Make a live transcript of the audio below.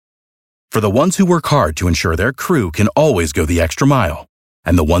For the ones who work hard to ensure their crew can always go the extra mile,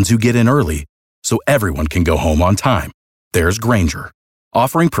 and the ones who get in early so everyone can go home on time, there's Grainger,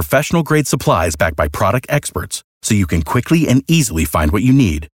 offering professional-grade supplies backed by product experts so you can quickly and easily find what you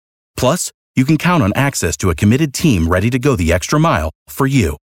need. Plus, you can count on access to a committed team ready to go the extra mile for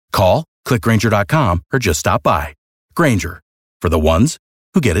you. Call, click Grainger.com, or just stop by. Grainger, for the ones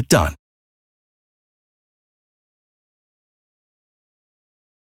who get it done.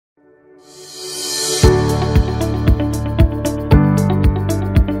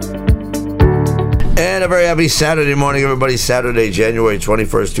 And a very happy Saturday morning, everybody. Saturday, January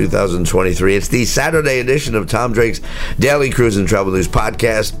 21st, 2023. It's the Saturday edition of Tom Drake's Daily Cruise and Travel News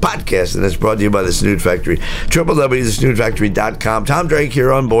Podcast, and it's brought to you by the Snood Factory. www.thesnoodfactory.com. Tom Drake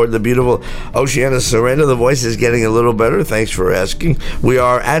here on board the beautiful Oceana Serena. The voice is getting a little better. Thanks for asking. We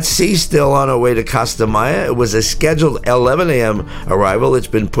are at sea still on our way to Costa Maya. It was a scheduled 11 a.m. arrival. It's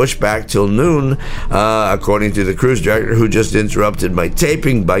been pushed back till noon, according to the cruise director, who just interrupted my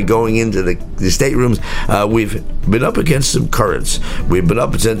taping by going into the stateroom. We've been up against some currents. We've been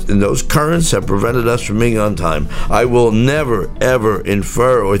up against, and those currents have prevented us from being on time. I will never, ever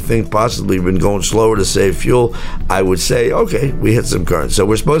infer or think possibly we've been going slower to save fuel. I would say, okay, we hit some currents. So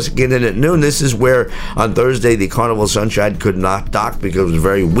we're supposed to get in at noon. This is where, on Thursday, the Carnival Sunshine could not dock because it was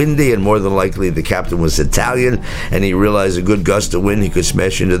very windy, and more than likely the captain was Italian, and he realized a good gust of wind, he could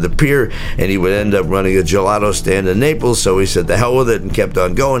smash into the pier, and he would end up running a gelato stand in Naples. So he said, the hell with it, and kept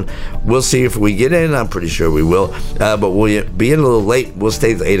on going. We'll see if we get in. I'm pretty sure we will, but we'll be in a little late. We'll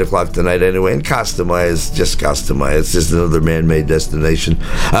stay till 8 o'clock tonight anyway, and Costa Maya is just Costa Maya. It's just another man-made destination.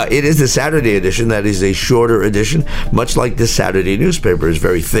 It is the Saturday edition. That is a shorter edition, much like the Saturday newspaper. It's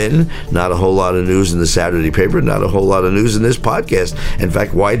very thin, not a whole lot of news in the Saturday paper, not a whole lot of news in this podcast. In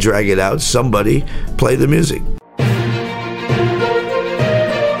fact, why drag it out? Somebody play the music.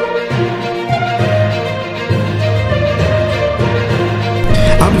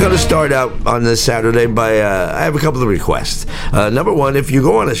 I'm going to start out on this Saturday by, I have a couple of requests. Number one, if you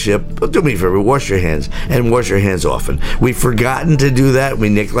go on a ship, do me a favor, wash your hands, and wash your hands often. We've forgotten to do that. We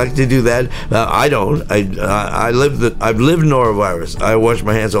neglect to do that. I don't. I've lived Norovirus. I wash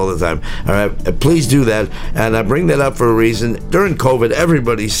my hands all the time. All right, please do that. And I bring that up for a reason. During COVID,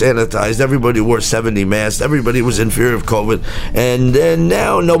 everybody sanitized. Everybody wore 70 masks. Everybody was in fear of COVID. And then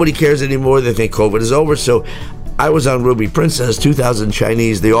now nobody cares anymore. They think COVID is over. So I was on Ruby Princess, 2,000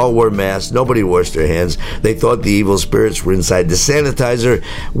 Chinese. They all wore masks. Nobody washed their hands. They thought the evil spirits were inside the sanitizer.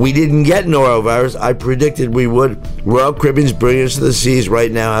 We didn't get norovirus. I predicted we would. Royal Caribbean's Brilliance of the Seas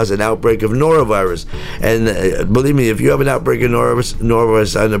right now has an outbreak of norovirus. And believe me, if you have an outbreak of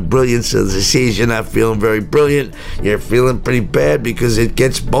norovirus on the Brilliance of the Seas, you're not feeling very brilliant. You're feeling pretty bad because it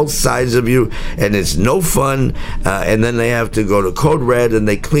gets both sides of you, and it's no fun. And then they have to go to Code Red, and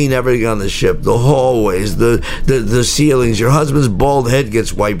they clean everything on the ship, the hallways, the ceilings. Your husband's bald head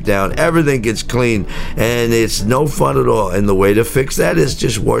gets wiped down. Everything gets clean, and it's no fun at all. And the way to fix that is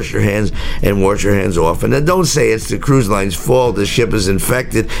just wash your hands and wash your hands often. And don't say it's the cruise line's fault. The ship is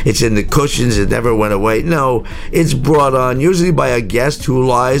infected. It's in the cushions. It never went away. No, it's brought on usually by a guest who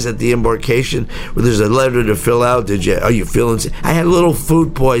lies at the embarkation where there's a letter to fill out. Are you feeling sick? I had a little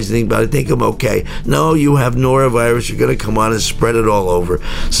food poisoning, but I think I'm okay. No, you have norovirus. You're going to come on and spread it all over.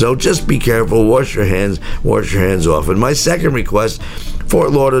 So just be careful. Wash your hands. Wash your hands off. And my second request,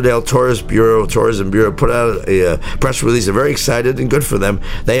 Fort Lauderdale Tourism Bureau put out a press release. They're very excited and good for them.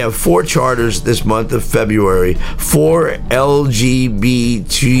 They have 4 charters this month of February, 4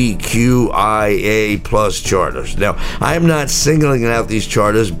 LGBTQIA plus charters. Now, I am not singling out these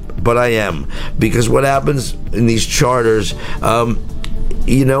charters, but I am, because what happens in these charters,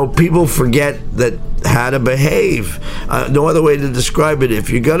 people forget that how to behave. No other way to describe it.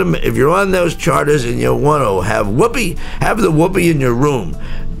 If you're on those charters and you want to have the whoopee in your room.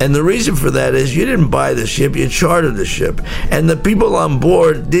 And the reason for that is you didn't buy the ship, you chartered the ship. And the people on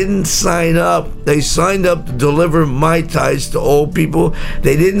board didn't sign up. They signed up to deliver Mai Tais to old people.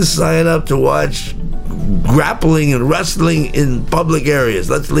 They didn't sign up to watch grappling and wrestling in public areas.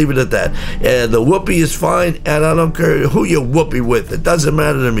 Let's leave it at that. The whoopee is fine, and I don't care who you whoopee with. It doesn't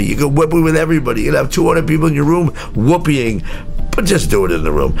matter to me. You can whoopee with everybody. You can have 200 people in your room whoopeeing, but just do it in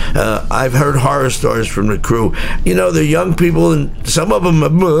the room. I've heard horror stories from the crew. They're young people, and some of them,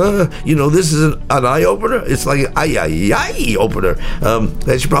 this is an eye-opener. It's like an ay-ay-ay opener.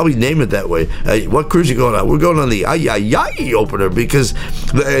 They should probably name it that way. What cruise you going on? We're going on the ay-ay-ay opener because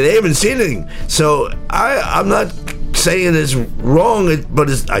they haven't seen anything. So I'm not saying it's wrong, but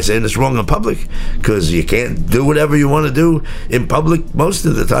I'm saying it's wrong in public because you can't do whatever you want to do in public most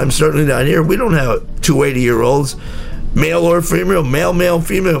of the time. Certainly down here, we don't have 2 80-year-olds male or female, male,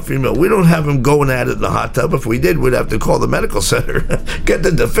 female. We don't have them going at it in the hot tub. If we did, we'd have to call the medical center, get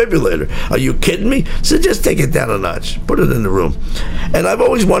the defibrillator. Are you kidding me? So just take it down a notch, put it in the room. And I've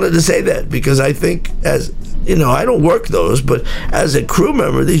always wanted to say that because I think as I don't work those, but as a crew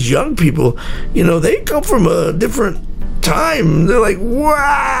member, these young people, they come from a different time. They're like,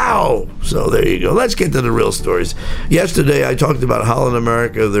 wow. So there you go. Let's get to the real stories. Yesterday, I talked about Holland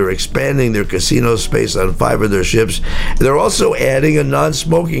America. They're expanding their casino space on 5 of their ships. They're also adding a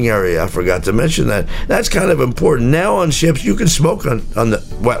non-smoking area. I forgot to mention that. That's kind of important. Now on ships, you can smoke on the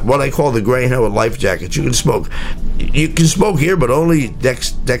what I call the Greyhound with life jackets. You can smoke. You can smoke here, but only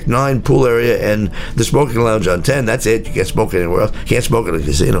deck 9 pool area and the smoking lounge on 10. That's it. You can't smoke anywhere else. You can't smoke in a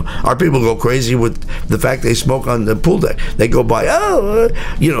casino. Our people go crazy with the fact they smoke on the pool deck. They go by,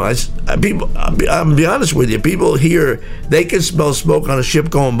 people. I'll be honest with you. People here, they can smell smoke on a ship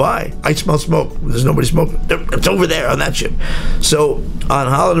going by. I smell smoke. There's nobody smoking. It's over there on that ship. So on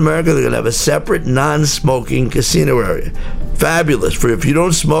Holland America, they're going to have a separate non-smoking casino area. Fabulous. For if you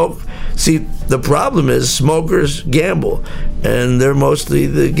don't smoke, see, the problem is smokers gamble, and they're mostly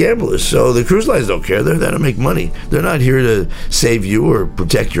the gamblers. So the cruise lines don't care. They're there to make money. They're not here to save you or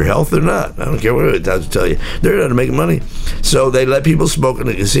protect your health. They're not. I don't care what it does to tell you. They're there to make money. So they let people smoke in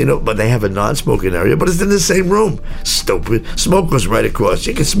the casino, but they have a non-smoking area, but it's in the same room. Stupid. Smoke goes right across.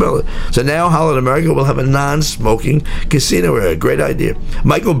 You can smell it. So now Holland America will have a non-smoking casino area. Great idea.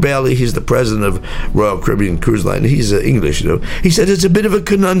 Michael Bailey, he's the president of Royal Caribbean Cruise Line. He's English, He said it's a bit of a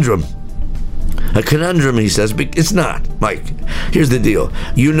conundrum. A conundrum, he says. It's not, Mike. Here's the deal.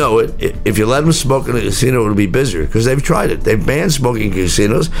 You know it. If you let them smoke in a casino, it'll be busier because they've tried it. They've banned smoking in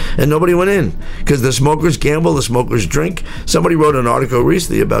casinos, and nobody went in because the smokers gamble, the smokers drink. Somebody wrote an article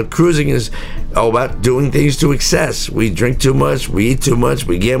recently about cruising is about doing things to excess. We drink too much, we eat too much,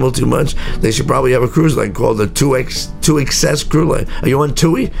 we gamble too much. They should probably have a cruise line called the To Excess Cruise Line. Are you on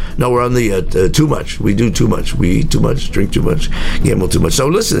TUI? No, we're on the Too Much. We do too much. We eat too much, drink too much, gamble too much. So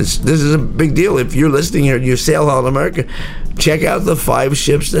listen, this is a big deal. If you're listening here and you sail Holland America, check out the 5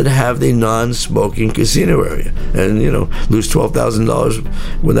 ships that have the non-smoking casino area and, lose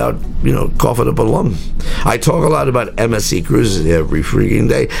 $12,000 without, coughing up a lung. I talk a lot about MSC cruises every freaking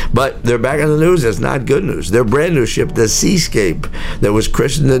day, but they're back in the news. It's not good news. Their brand new ship, the Seascape, that was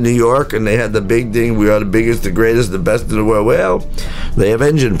christened in New York, and they had the big thing, we are the biggest, the greatest, the best in the world. Well, they have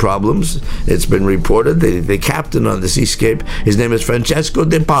engine problems. It's been reported. The captain on the Seascape, his name is Francesco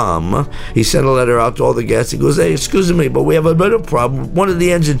De Palma. He sent a letter out to all the guests. He goes, hey, excuse me, but we have a bit of problem. One of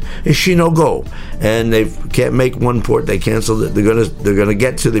the engines is she no go, and they can't make one port. They canceled it. They're gonna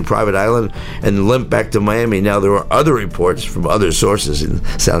get to the private island and limp back to Miami. Now there are other reports from other sources.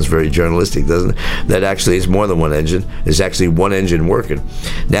 It sounds very journalistic, doesn't it? That actually it's more than one engine. There's actually one engine working.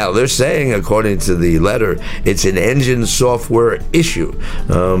 Now they're saying, according to the letter, it's an engine software issue.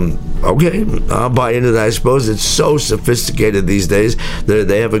 Okay, I'll buy into that. I suppose it's so sophisticated these days.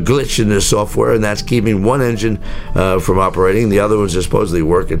 They have a glitch in their software, and that's keeping one engine from operating. The other ones are supposedly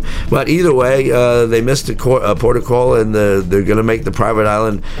working. But either way, they missed a port of call, and they're going to make the private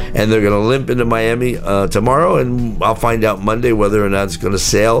island, and they're going to limp into Miami tomorrow, and I'll find out Monday whether or not it's going to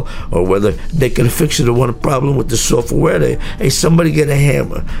sail or whether they can fix it or want a problem with the software. Hey, somebody get a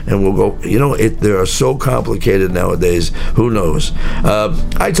hammer, and we'll go. They are so complicated nowadays. Who knows?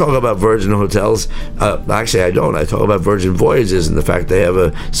 I talk about Virgin hotels. Actually, I don't. I talk about Virgin Voyages and the fact they have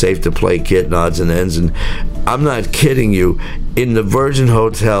a safe-to-play kit and odds and ends, and I'm not kidding you. In the Virgin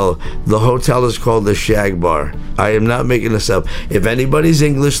Hotel, the hotel is called the Shag Bar. I am not making this up. If anybody's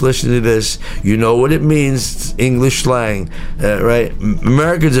English listening to this, you know what it means, English slang, right?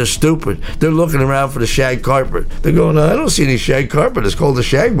 Americans are stupid. They're looking around for the shag carpet. They're going, I don't see any shag carpet. It's called the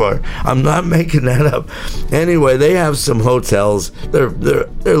Shag Bar. I'm not making that up. Anyway, they have some hotels. They're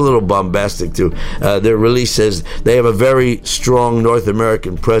a little bombastic too. Their release says they have a very strong North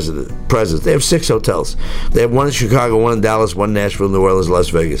American presence. They have 6 hotels. They have one in Chicago, one in Dallas, one in Nashville, New Orleans, Las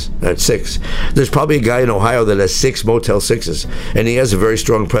Vegas. That's 6. There's probably a guy in Ohio that has 6 Motel 6s, and he has a very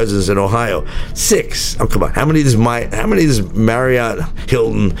strong presence in Ohio. 6. Oh, come on. How many does Marriott,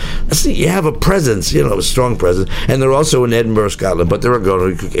 Hilton? See, you have a presence, a strong presence, and they're also in Edinburgh, Scotland, but they're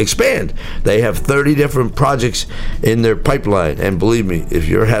going to expand. They have 30 different projects in their pipeline, and believe me, if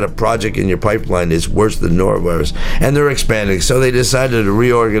you had a project in your pipeline, it's worse than Norovirus, and they're expanding, so they decided to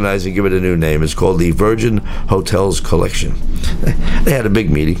reorganize and give it a new name. It's called the Virgin Hotels Collection. collection. They had a big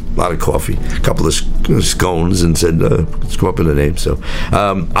meeting, a lot of coffee, a couple of scones, and said, let's come up with a name. So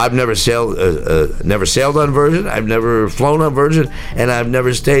I've never sailed on Virgin. I've never flown on Virgin, and I've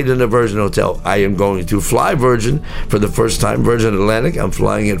never stayed in a Virgin hotel. I am going to fly Virgin for the first time, Virgin Atlantic. I'm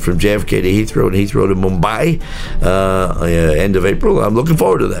flying it from JFK to Heathrow and Heathrow to Mumbai end of April. I'm looking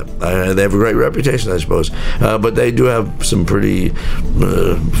forward to that. They have a great reputation, I suppose. But they do have some pretty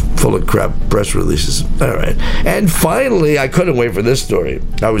full of crap press releases. All right. And finally, I couldn't wait for this story.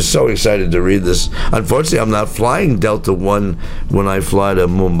 I was so excited to read this. Unfortunately, I'm not flying Delta One when I fly to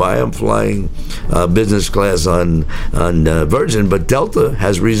Mumbai. I'm flying business class on Virgin, but Delta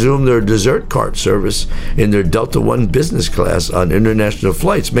has resumed their dessert cart service in their Delta One business class on international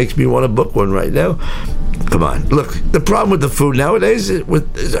flights. Makes me want to book one right now. Come on. Look, the problem with the food nowadays,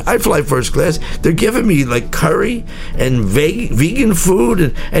 I fly first class, they're giving me like curry and vegan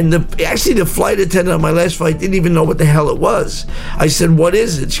food, and the flight attendant on my last flight didn't even know what the hell it was. I said, what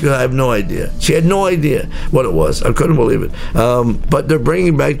is it? She goes, I have no idea. She had no idea what it was. I couldn't believe it. But they're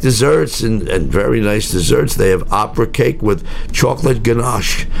bringing back desserts, and very nice desserts. They have opera cake with chocolate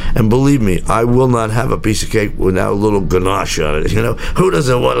ganache. And believe me, I will not have a piece of cake without a little ganache on it. You know, who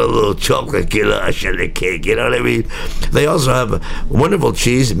doesn't want a little chocolate ganache on the cake? You know what I mean? They also have a wonderful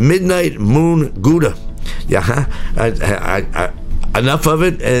cheese, Midnight Moon Gouda. Yeah, enough of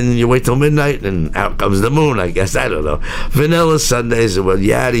it, and you wait till midnight, and out comes the moon, I guess. I don't know. Vanilla sundaes, well,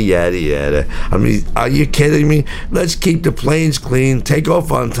 yada, yada, yada. I mean, are you kidding me? Let's keep the planes clean, take off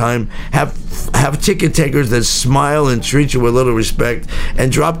on time, have ticket takers that smile and treat you with a little respect,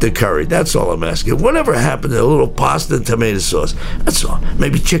 and drop the curry. That's all I'm asking. Whatever happened to a little pasta and tomato sauce? That's all.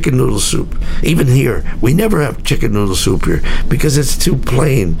 Maybe chicken noodle soup. Even here, we never have chicken noodle soup here because it's too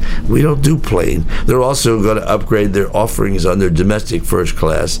plain. We don't do plain. They're also going to upgrade their offerings on their domestic first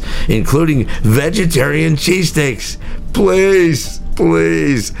class, including vegetarian cheesesteaks. Please.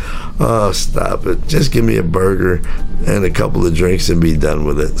 Oh, stop it. Just give me a burger and a couple of drinks and be done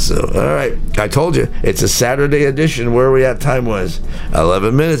with it. So, all right. I told you, it's a Saturday edition. Where are we at time-wise?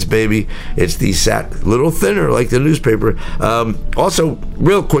 11 minutes, baby. It's the little thinner, like the newspaper. Also,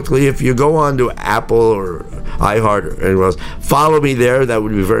 real quickly, if you go on to Apple or iHeart or anywhere else, follow me there. That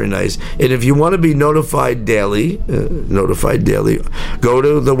would be very nice. And if you want to be notified daily, go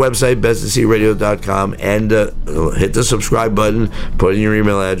to the website, bestofcradio.com, and hit the subscribe button, put in your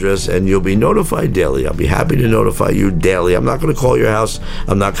email address, and you'll be notified daily. I'll be happy to notify you daily. I'm not going to call your house.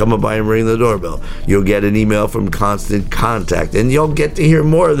 I'm not coming by and ring the doorbell. You'll get an email from Constant Contact, and you'll get to hear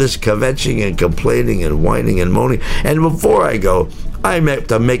more of this kvetching and complaining and whining and moaning. And before I go, I have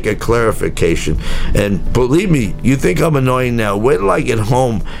to make a clarification. And believe me, you think I'm annoying now. Wait till I get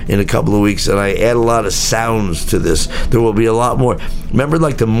home in a couple of weeks and I add a lot of sounds to this. There will be a lot more. Remember,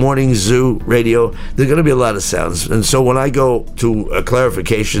 like the morning zoo radio? There's going to be a lot of sounds. And so when I go to a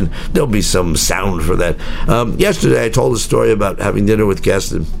clarification, there'll be some sound for that. Yesterday, I told a story about having dinner with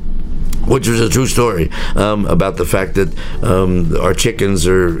Gaston, which was a true story, about the fact that our chickens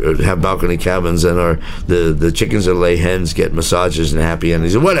have balcony cabins, and the chickens that lay hens get massages and happy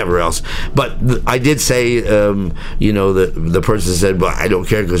endings and whatever else. But I did say, the person said, well, I don't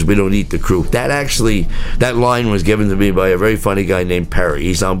care because we don't eat the crew. That line was given to me by a very funny guy named Perry.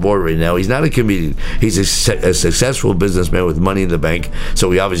 He's on board right now. He's not a comedian. He's a successful businessman with money in the bank, so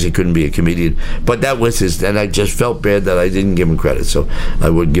he obviously couldn't be a comedian. But that was his, and I just felt bad that I didn't give him credit, so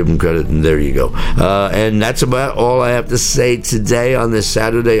I would give him credit. And there you go. And that's about all I have to say today on this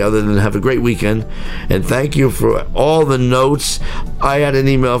Saturday, other than have a great weekend. And thank you for all the notes. I had an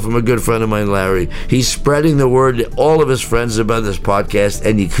email from a good friend of mine, Larry. He's spreading the word to all of his friends about this podcast.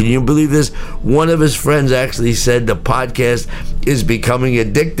 And can you believe this? One of his friends actually said the podcast is becoming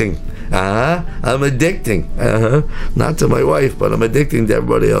addicting. I'm addicting. Not to my wife, but I'm addicting to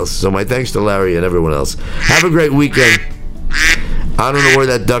everybody else. So my thanks to Larry and everyone else. Have a great weekend. I don't know where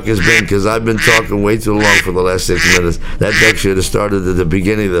that duck has been, because I've been talking way too long for the last 6 minutes. That duck should have started at the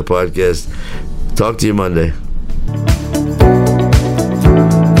beginning of the podcast. Talk to you Monday.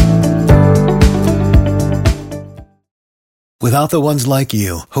 Without the ones like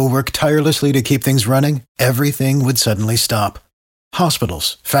you, who work tirelessly to keep things running, everything would suddenly stop.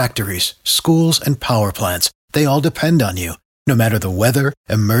 Hospitals, factories, schools, and power plants, they all depend on you. No matter the weather,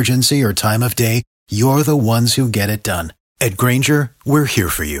 emergency, or time of day, you're the ones who get it done. At Grainger, we're here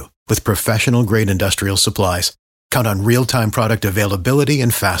for you with professional-grade industrial supplies. Count on real-time product availability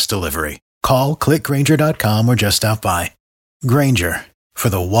and fast delivery. Call, click Grainger.com, or just stop by. Grainger, for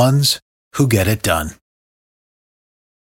the ones who get it done.